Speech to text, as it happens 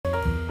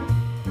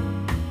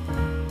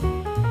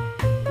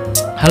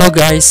Halo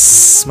guys,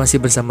 masih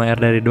bersama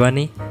Erda Ridwan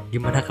nih.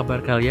 Gimana kabar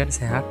kalian?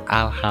 Sehat?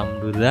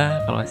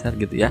 Alhamdulillah kalau sehat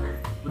gitu ya.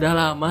 Udah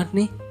lama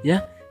nih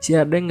ya si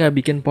Erda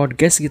nggak bikin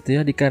podcast gitu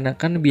ya,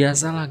 dikarenakan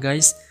biasalah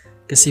guys,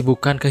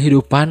 kesibukan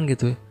kehidupan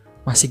gitu.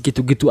 Masih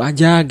gitu-gitu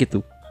aja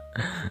gitu.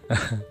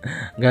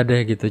 Nggak ada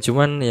gitu.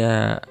 Cuman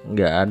ya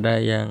nggak ada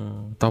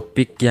yang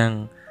topik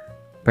yang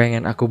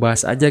pengen aku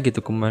bahas aja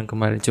gitu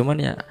kemarin-kemarin. Cuman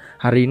ya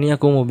hari ini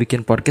aku mau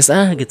bikin podcast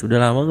gitu.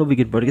 Udah lama nggak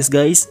bikin podcast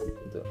guys.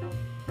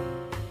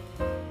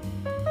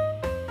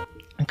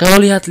 Kalau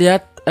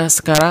lihat-lihat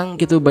sekarang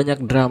gitu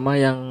banyak drama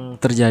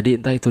yang terjadi,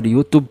 entah itu di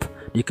YouTube,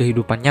 di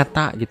kehidupan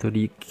nyata gitu,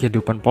 di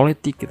kehidupan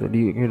politik gitu,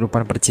 di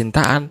kehidupan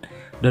percintaan,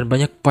 dan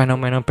banyak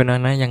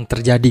fenomena-fenomena yang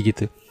terjadi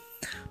gitu.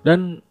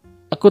 Dan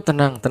aku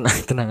tenang,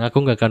 aku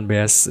nggak akan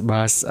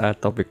bahas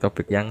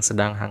topik-topik yang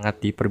sedang hangat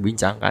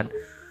diperbincangkan.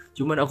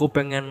 Cuman aku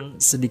pengen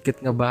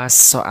sedikit ngebahas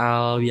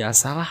soal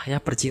biasalah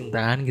ya,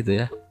 percintaan gitu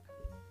ya,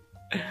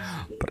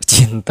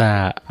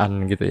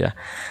 percintaan gitu ya.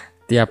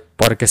 Tiap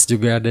podcast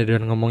juga ada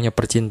dan ngomongnya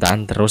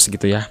percintaan terus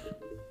gitu ya.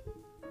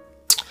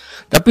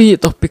 Tapi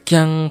topik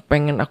yang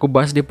pengen aku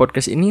bahas di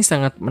podcast ini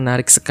sangat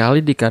menarik sekali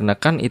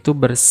dikarenakan itu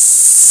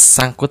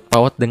bersangkut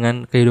paut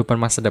dengan kehidupan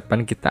masa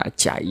depan kita.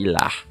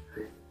 Cailah.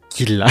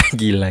 Gila.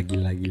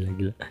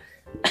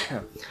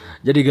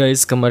 Jadi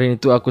guys, kemarin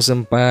itu aku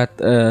sempat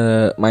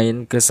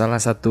main ke salah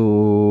satu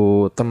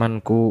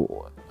temanku,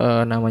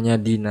 namanya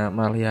Dina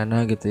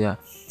Maliana gitu ya.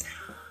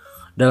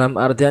 Dalam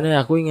artiannya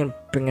aku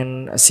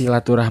pengen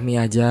silaturahmi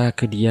aja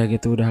ke dia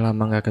gitu, udah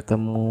lama gak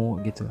ketemu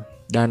gitu.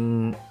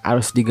 Dan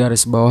harus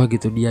digaris bawah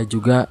gitu, dia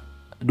juga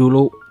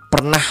dulu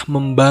pernah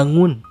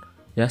membangun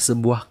ya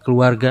sebuah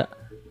keluarga,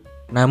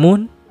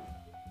 namun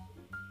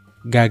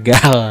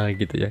gagal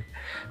gitu ya.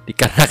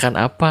 Dikarenakan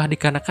apa?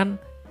 Dikarenakan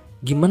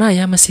gimana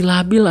ya, masih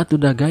labil atuh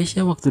dah guys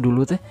ya. Waktu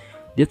dulu teh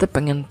dia tuh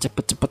pengen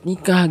cepet-cepet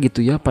nikah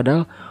gitu ya,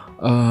 padahal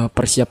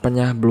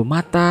persiapannya belum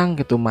matang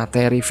gitu,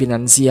 materi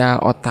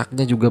finansial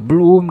otaknya juga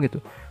belum gitu,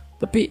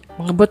 tapi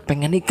mengebet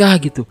pengen nikah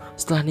gitu.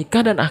 Setelah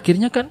nikah dan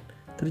akhirnya kan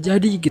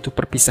terjadi gitu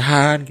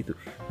perpisahan gitu.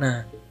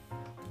 Nah,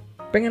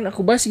 pengen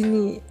aku bahas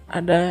ini,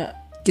 ada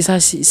kisah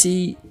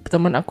si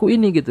teman aku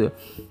ini gitu.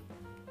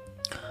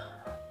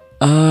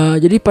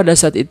 Jadi pada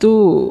saat itu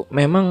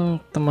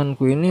memang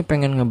temanku ini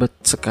pengen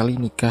ngebet sekali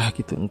nikah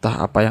gitu, entah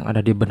apa yang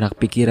ada di benak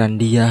pikiran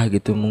dia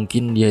gitu.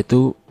 Mungkin dia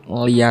itu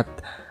ngeliat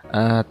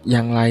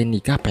yang lain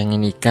nikah,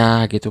 pengen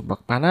nikah gitu.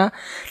 Karena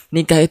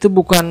nikah itu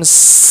bukan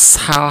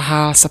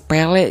hal-hal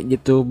sepele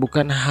gitu,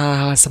 bukan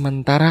hal-hal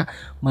sementara,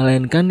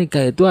 melainkan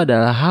nikah itu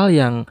adalah hal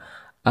yang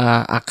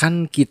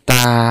akan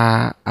kita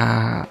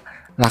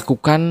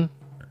lakukan,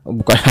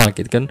 bukan hal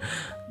gitu kan.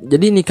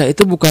 Jadi nikah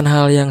itu bukan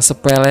hal yang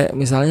sepele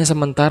misalnya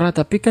sementara,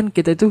 tapi kan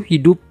kita itu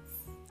hidup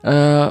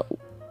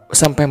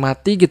sampai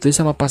mati gitu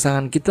sama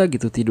pasangan kita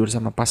gitu, tidur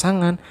sama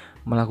pasangan,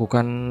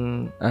 melakukan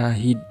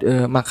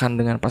makan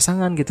dengan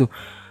pasangan gitu.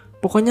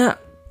 Pokoknya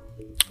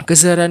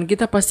keseharian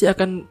kita pasti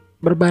akan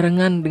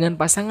berbarengan dengan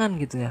pasangan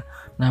gitu ya.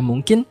 Nah,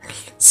 mungkin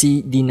si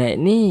Dina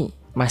ini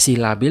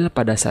masih labil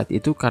pada saat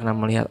itu karena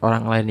melihat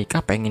orang lain nikah,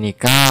 pengen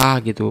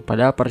nikah gitu,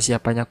 padahal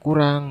persiapannya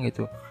kurang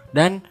gitu.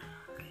 Dan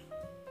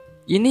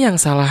ini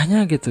yang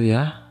salahnya gitu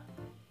ya.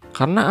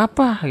 Karena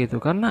apa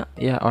gitu? Karena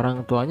ya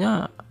orang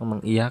tuanya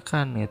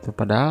mengiyakan gitu.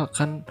 Padahal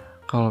kan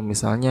kalau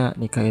misalnya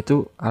nikah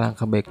itu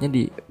alangkah baiknya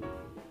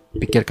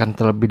dipikirkan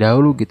terlebih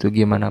dahulu gitu,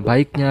 gimana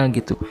baiknya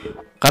gitu.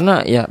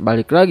 Karena ya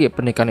balik lagi,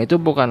 pernikahan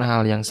itu bukan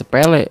hal yang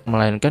sepele,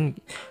 melainkan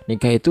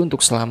nikah itu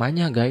untuk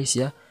selamanya guys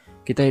ya.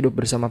 Kita hidup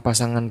bersama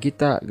pasangan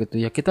kita gitu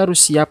ya. Kita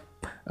harus siap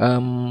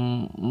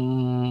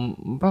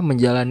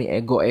menjalani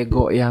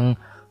ego-ego yang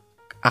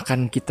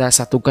akan kita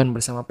satukan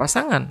bersama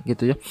pasangan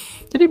gitu ya.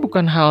 Jadi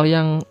bukan hal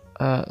yang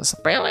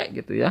sepele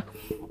gitu ya.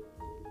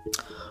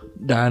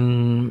 Dan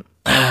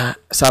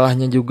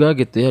salahnya juga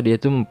gitu ya, dia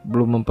itu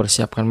belum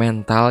mempersiapkan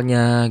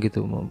mentalnya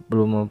gitu,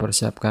 belum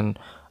mempersiapkan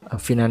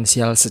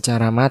finansial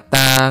secara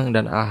matang,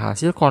 dan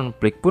alhasil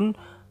konflik pun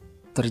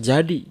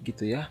terjadi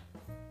gitu ya.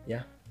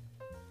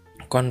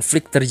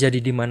 Konflik terjadi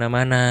di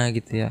mana-mana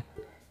gitu ya.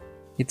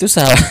 Itu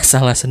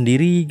salah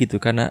sendiri gitu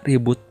karena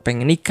ribut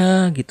pengen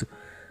nikah gitu.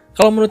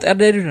 Kalau menurut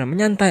RD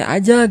menyantai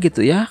aja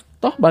gitu ya.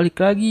 Toh balik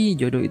lagi,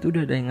 jodoh itu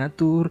udah ada yang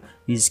ngatur,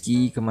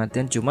 rezeki,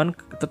 kematian. Cuman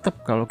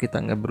tetap kalau kita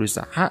nggak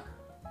berusaha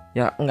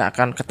ya nggak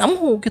akan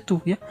ketemu gitu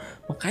ya.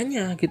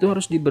 Makanya gitu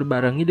harus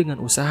diberbarengi dengan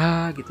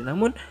usaha gitu.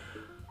 Namun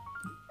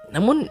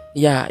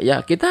ya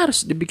kita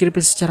harus dipikir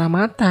secara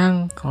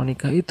matang kalau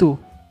nikah itu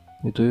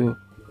gitu.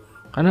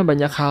 Karena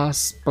banyak hal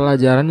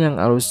pelajaran yang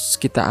harus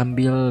kita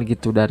ambil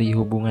gitu dari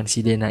hubungan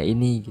si Dena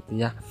ini gitu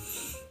ya.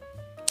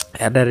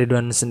 Dari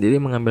Ridwan sendiri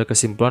mengambil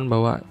kesimpulan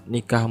bahwa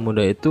nikah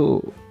muda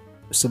itu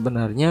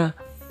sebenarnya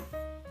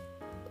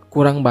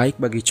kurang baik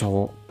bagi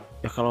cowok.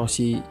 Ya kalau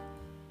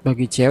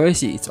bagi cewek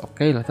sih it's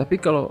okay lah, tapi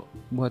kalau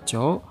buat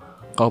cowok,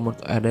 kalau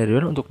menurut dari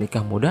Ridwan untuk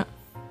nikah muda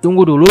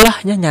tunggu dulu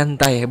lah ya,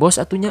 nyantai bos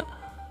atunya.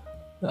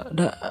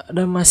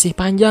 Ada masih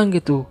panjang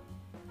gitu.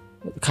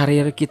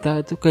 Karir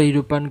kita itu,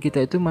 kehidupan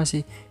kita itu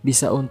masih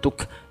bisa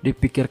untuk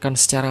dipikirkan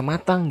secara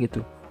matang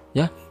gitu.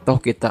 ya. Toh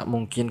kita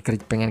mungkin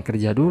pengen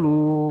kerja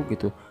dulu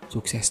gitu,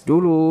 sukses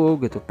dulu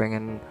gitu,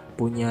 pengen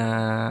punya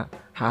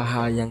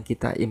hal-hal yang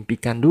kita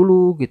impikan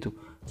dulu gitu.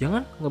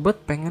 Jangan ngebet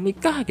pengen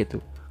nikah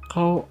gitu.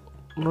 Kalau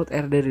menurut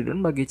RD Ridwan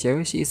bagi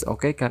cewek sih is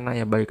oke, karena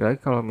ya balik lagi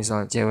kalau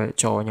misalnya cewek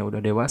cowoknya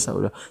udah dewasa,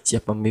 udah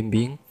siap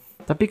pembimbing.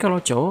 Tapi kalau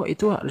cowok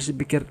itu harus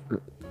dipikir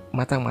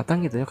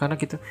matang-matang gitu ya, karena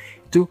gitu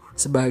itu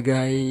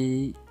sebagai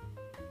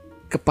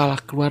kepala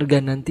keluarga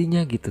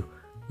nantinya gitu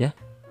ya.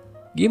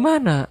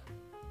 Gimana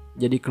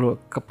jadi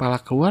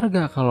kepala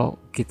keluarga kalau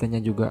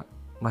kitanya juga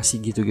masih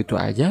gitu-gitu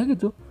aja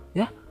gitu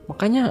ya.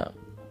 Makanya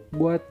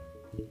buat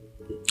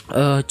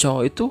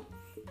cowok itu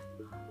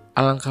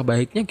alangkah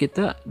baiknya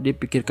kita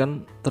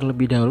dipikirkan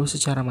terlebih dahulu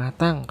secara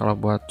matang kalau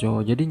buat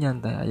cowok. Jadi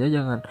nyantai aja,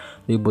 jangan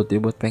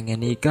ribut-ribut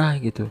pengen nikah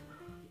gitu.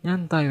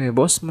 Nyantai we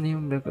bos, meni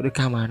di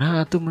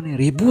mana tuh meni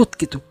ribut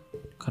gitu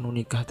kan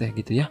nikah teh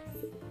gitu ya.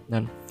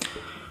 Dan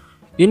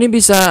ini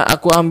bisa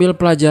aku ambil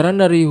pelajaran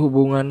dari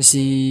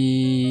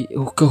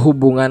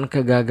kehubungan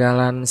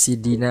kegagalan si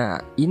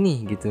Dina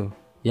ini gitu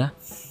ya.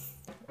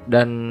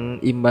 Dan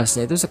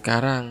imbasnya itu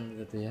sekarang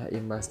gitu ya.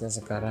 Imbasnya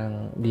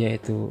sekarang dia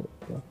itu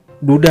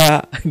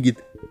duda gitu.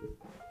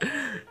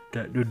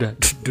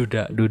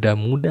 Duda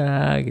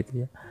muda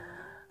gitu ya.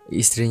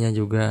 Istrinya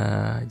juga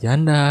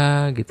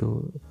janda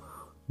gitu.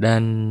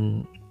 Dan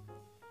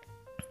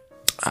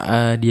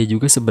dia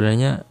juga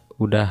sebenarnya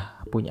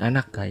udah punya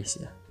anak guys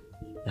ya.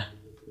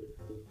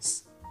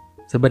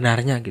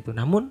 Sebenarnya gitu.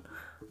 Namun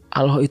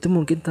Allah itu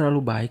mungkin terlalu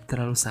baik,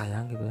 terlalu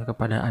sayang gitu ya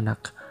kepada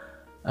anak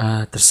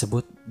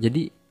tersebut.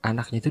 Jadi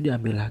anaknya itu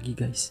diambil lagi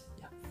guys.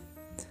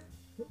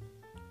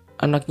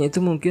 Anaknya itu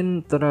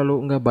mungkin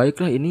terlalu nggak baik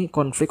lah, ini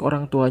konflik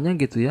orang tuanya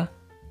gitu ya.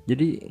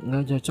 Jadi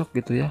nggak cocok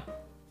gitu ya.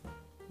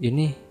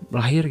 Ini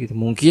lahir gitu,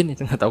 mungkin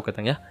itu nggak tahu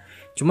katanya.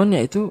 Cuman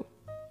ya itu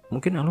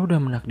mungkin Allah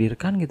udah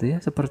menakdirkan gitu ya,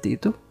 seperti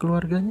itu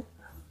keluarganya.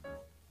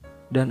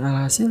 Dan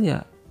alhasil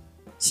ya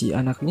si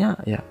anaknya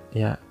ya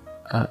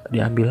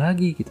diambil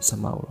lagi gitu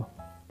sama Allah.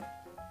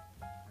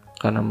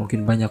 Karena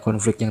mungkin banyak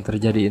konflik yang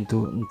terjadi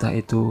itu, entah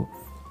itu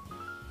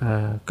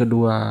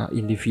kedua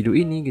individu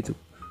ini gitu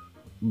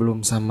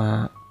belum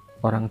sama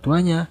orang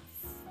tuanya.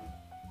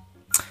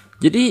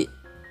 Jadi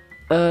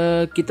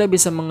kita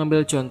bisa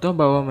mengambil contoh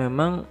bahwa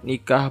memang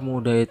nikah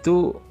muda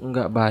itu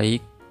nggak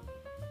baik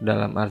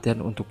dalam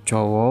artian untuk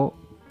cowok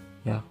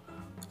ya,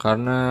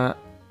 karena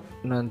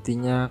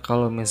nantinya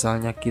kalau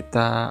misalnya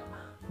kita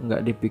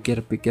nggak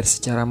dipikir-pikir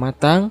secara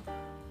matang,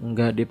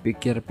 nggak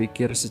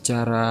dipikir-pikir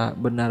secara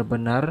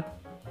benar-benar,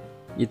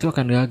 itu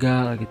akan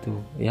gagal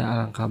gitu ya.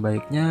 Alangkah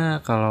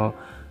baiknya kalau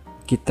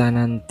kita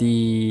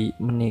nanti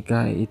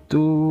menikah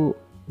itu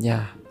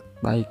ya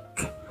baik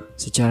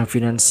secara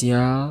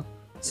finansial,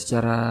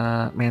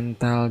 secara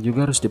mental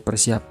juga harus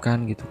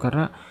dipersiapkan gitu,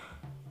 karena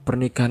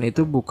pernikahan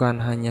itu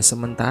bukan hanya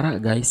sementara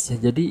guys ya.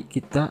 Jadi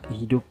kita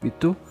hidup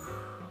itu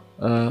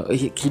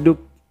hidup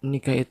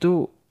nikah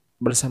itu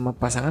bersama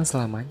pasangan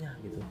selamanya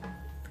gitu.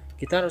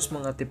 Kita harus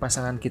mengerti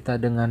pasangan kita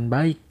dengan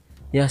baik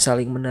ya,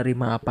 saling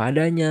menerima apa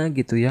adanya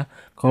gitu ya.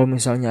 Kalau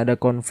misalnya ada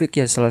konflik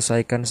ya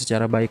selesaikan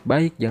secara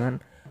baik-baik,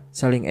 jangan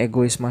saling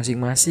egois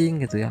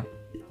masing-masing gitu ya.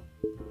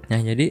 Nah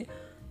jadi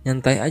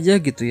nyantai aja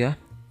gitu ya.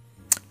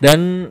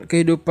 Dan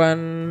kehidupan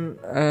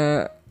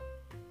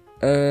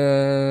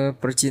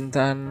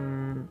percintaan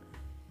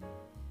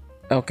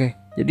oke.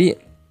 Jadi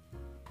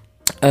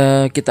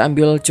kita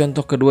ambil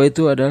contoh kedua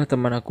itu adalah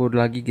teman aku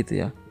lagi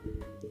gitu ya.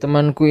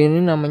 Temanku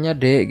ini namanya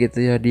D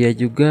gitu ya. Dia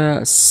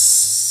juga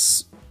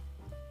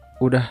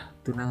udah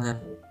tunangan.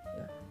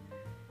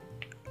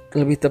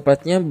 Lebih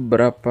tepatnya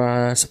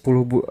berapa 10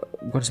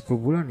 bukan 10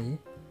 bulan nih.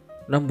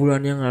 6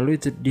 bulan yang lalu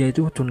itu dia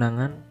itu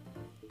tunangan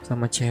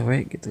sama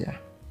cewek gitu ya.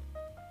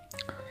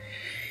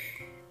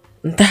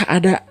 Entah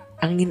ada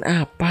angin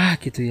apa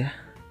gitu ya.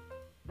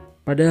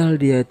 Padahal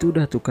dia itu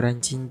udah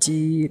tukeran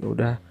cincin,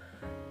 udah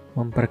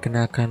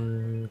memperkenalkan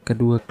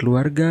kedua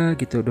keluarga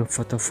gitu, udah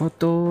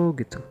foto-foto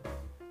gitu.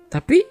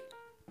 Tapi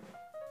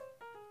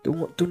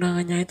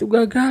tunangannya itu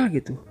gagal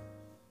gitu.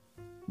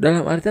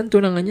 Dalam artian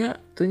tunangannya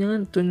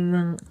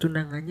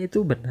itu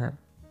benar.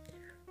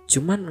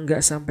 Cuman nggak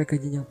sampai ke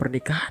jenjang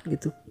pernikahan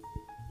gitu.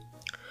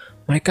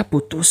 Mereka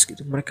putus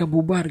gitu, mereka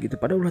bubar gitu.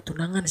 Padahal udah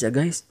tunangan sih ya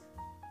guys.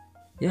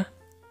 Ya.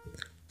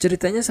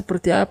 Ceritanya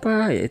seperti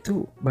apa? Ya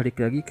itu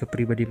balik lagi ke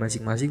pribadi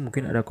masing-masing.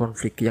 Mungkin ada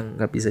konflik yang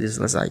nggak bisa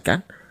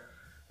diselesaikan.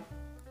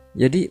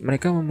 Jadi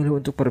mereka memilih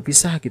untuk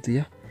berpisah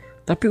gitu ya.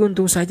 Tapi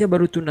untung saja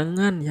baru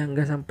tunangan yang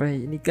nggak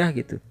sampai nikah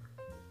gitu.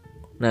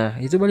 Nah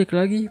itu balik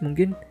lagi,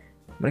 mungkin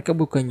mereka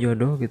bukan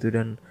jodoh gitu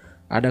dan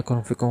ada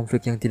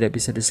konflik-konflik yang tidak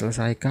bisa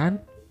diselesaikan.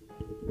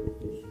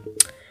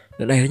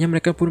 Dan akhirnya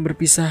mereka pun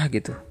berpisah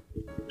gitu.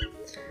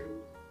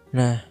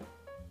 Nah,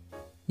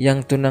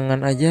 yang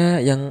tunangan aja,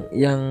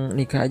 yang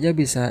nikah aja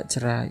bisa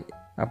cerai,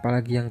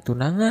 apalagi yang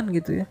tunangan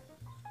gitu ya.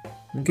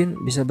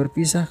 Mungkin bisa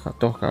berpisah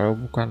toh kalau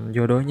bukan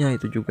jodohnya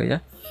itu juga ya.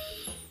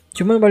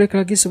 Cuman balik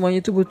lagi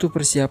semuanya itu butuh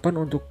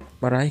persiapan untuk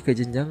meraih ke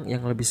jenjang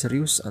yang lebih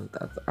serius,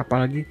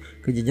 apalagi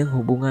ke jenjang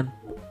hubungan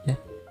ya,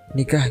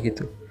 nikah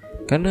gitu.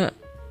 Karena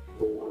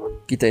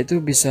kita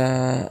itu bisa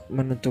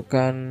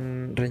menentukan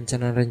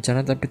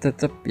rencana-rencana, tapi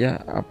tetap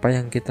ya apa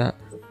yang kita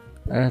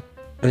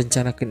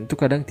rencanakan itu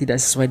kadang tidak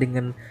sesuai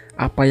dengan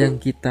apa yang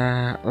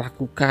kita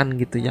lakukan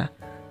gitu ya.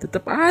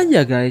 Tetap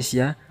aja guys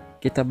ya,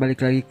 kita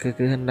balik lagi ke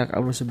kehendak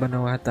Allah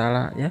Subhanahu wa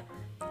taala ya.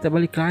 Kita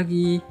balik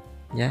lagi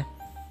ya.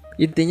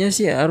 Intinya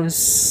sih harus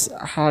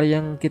hal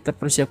yang kita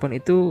persiapkan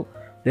itu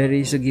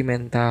dari segi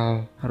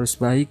mental harus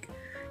baik,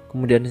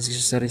 kemudian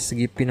dari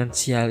segi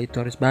finansial itu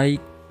harus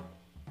baik,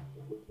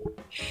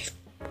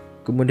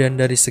 kemudian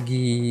dari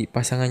segi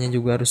pasangannya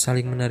juga harus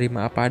saling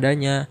menerima apa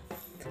adanya,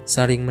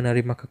 saling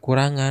menerima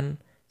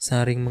kekurangan,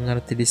 saling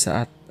mengerti di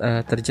saat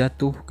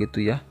terjatuh gitu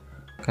ya.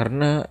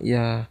 Karena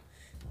ya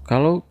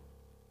kalau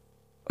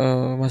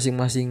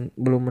masing-masing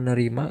belum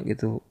menerima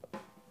gitu,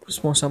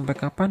 terus mau sampai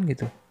kapan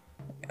gitu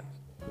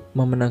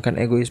memenangkan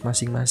egois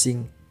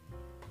masing-masing.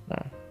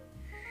 Nah,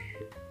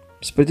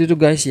 seperti itu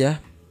guys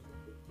ya.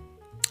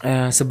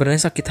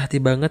 Sebenarnya sakit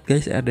hati banget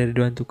guys RD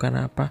Ridwan tuh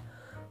kenapa?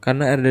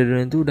 Karena RD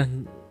Ridwan itu udah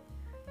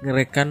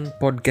ngerekan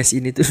podcast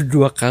ini tuh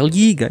 2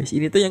 kali guys.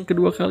 Ini tuh yang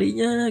kedua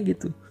kalinya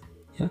gitu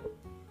ya.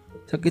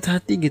 Sakit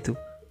hati gitu.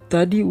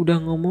 Tadi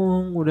udah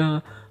ngomong,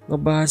 udah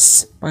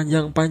ngebahas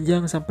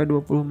panjang-panjang sampai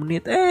 20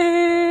 menit.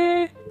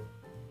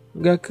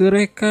 Gak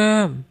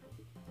kerekam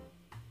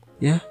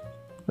ya.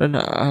 Dan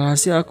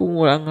alhasil aku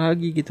ngulang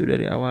lagi gitu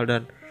dari awal,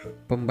 dan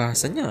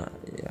pembahasannya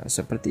ya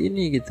seperti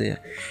ini gitu ya.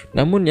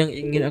 Namun yang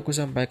ingin aku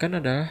sampaikan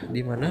adalah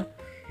dimana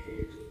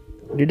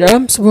di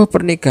dalam sebuah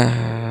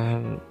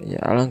pernikahan ya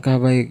alangkah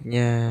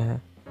baiknya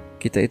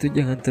kita itu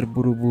jangan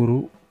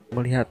terburu-buru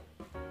melihat,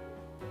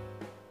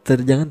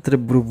 jangan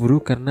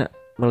terburu-buru karena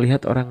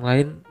melihat orang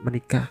lain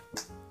menikah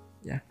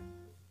ya.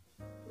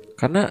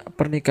 Karena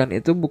pernikahan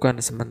itu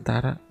bukan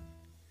sementara,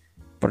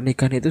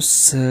 pernikahan itu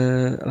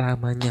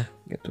selamanya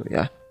gitu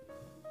ya.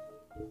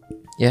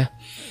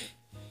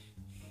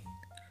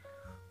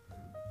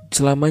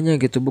 Selamanya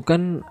gitu,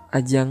 bukan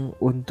ajang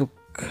untuk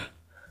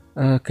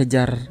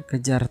kejar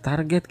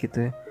target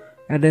gitu ya.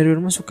 Dari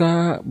rumah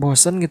suka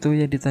bosan gitu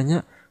ya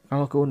ditanya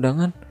kalau ke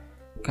undangan,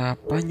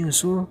 kapan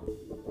nyusul?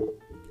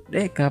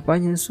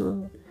 Kapan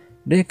nyusul?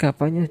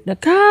 Nah,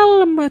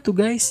 kalem tuh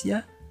guys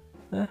ya.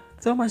 Nah,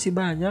 itu masih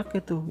banyak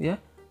gitu ya.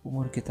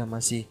 Umur kita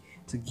masih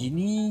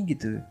segini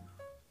gitu.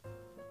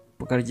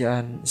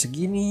 Pekerjaan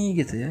segini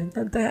gitu ya.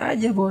 Santai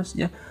aja bos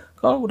ya.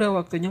 Kalau udah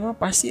waktunya mah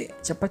pasti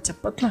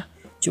cepat-cepat lah.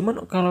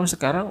 Cuman kalau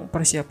sekarang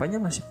persiapannya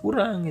masih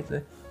kurang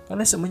gitu.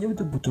 Karena semuanya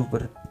itu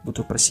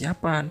butuh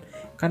persiapan.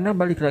 Karena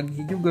balik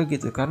lagi juga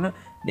gitu. Karena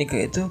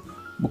nikah itu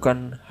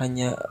bukan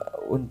hanya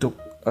untuk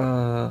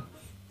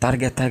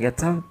target-target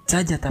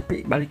saja,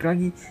 tapi balik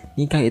lagi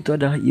nikah itu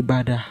adalah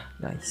ibadah,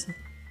 guys.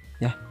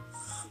 Ya.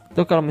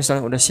 Tuh kalau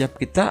misalnya udah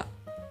siap kita,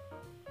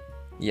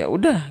 ya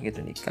udah gitu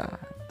nikah.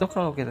 Tuh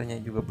kalau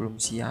kitanya juga belum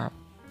siap,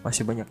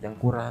 masih banyak yang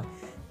kurang,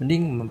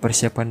 mending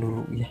mempersiapkan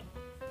dulu ya.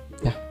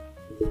 Ya.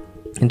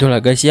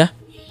 Itulah guys ya.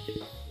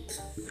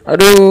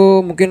 Aduh,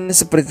 mungkin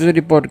seperti itu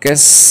di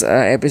podcast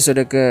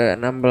episode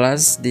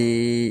ke-16 di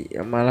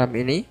malam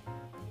ini.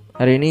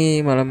 Hari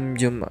ini malam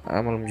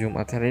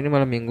Jumat. Hari ini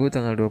malam Minggu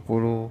tanggal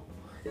 20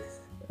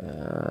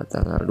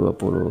 tanggal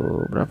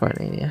 20 berapa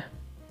ini ya?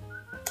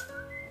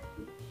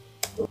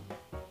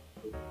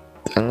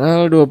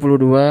 Tanggal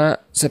 22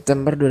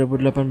 September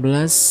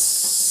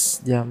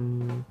 2018 jam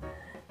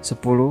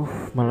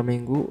 10 malam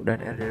Minggu, dan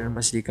RDN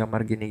masih di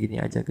kamar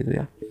gini-gini aja gitu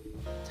ya.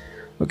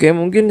 Oke,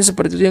 mungkin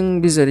seperti itu yang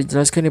bisa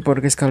dijelaskan di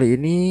podcast kali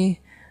ini.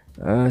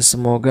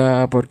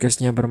 Semoga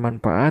podcastnya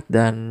bermanfaat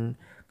dan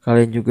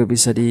kalian juga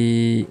bisa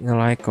di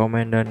nge-like,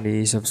 komen, dan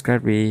di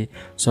subscribe di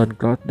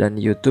SoundCloud dan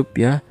YouTube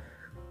ya.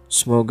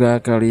 Semoga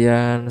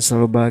kalian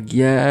selalu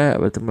bahagia.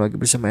 Bertemu lagi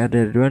bersama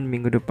RD Ridwan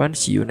minggu depan.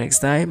 See you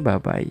next time.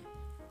 Bye bye.